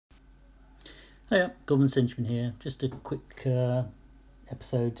Hiya, Goblin Cinchman here. Just a quick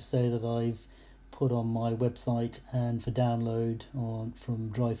episode to say that I've put on my website and for download from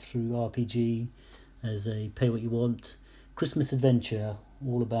Drive-Thru RPG as a pay what you want Christmas adventure,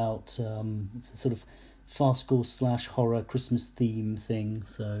 all about it's a sort of farcical / horror Christmas theme thing.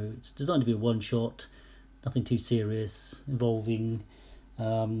 So it's designed to be a one shot, nothing too serious, involving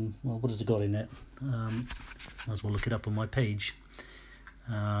what has it got in it? Might as well look it up on my page.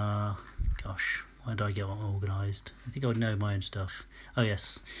 Gosh, why did I get organised? I think I would know my own stuff. Oh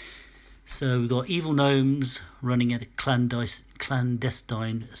yes. So we've got evil gnomes running a clandestine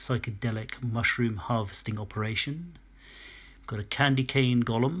psychedelic mushroom harvesting operation. We've got a candy cane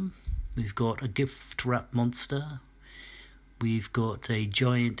golem. We've got a gift wrap monster. We've got a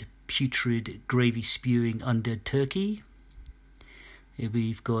giant putrid gravy spewing undead turkey.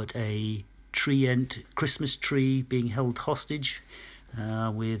 We've got a treant Christmas tree being held hostage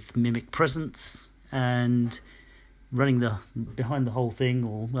with mimic presents, and running behind the whole thing,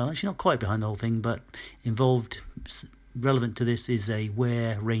 or well, actually not quite behind the whole thing, but relevant to this is a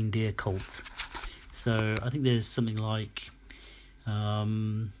were reindeer cult. So I think there's something like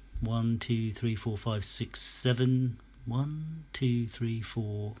 1, 2, 3, 4, 5, 6, 7. 1, 2, 3,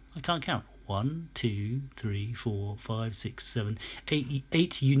 4. I can't count. 1, 2, 3, 4, 5, 6, 7,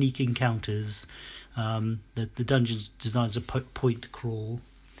 8 unique encounters. The dungeon's designed as a point crawl.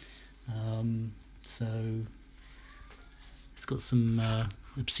 So it's got some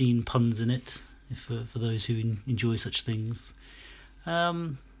obscene puns in it for those who enjoy such things.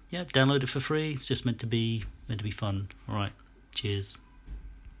 Download it for free. It's just meant to be fun. All right, cheers.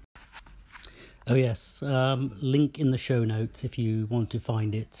 Oh yes, link in the show notes if you want to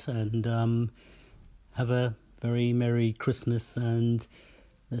find it, and have a very Merry Christmas, and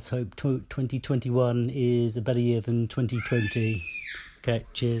let's hope 2021 is a better year than 2020. Okay,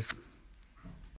 cheers.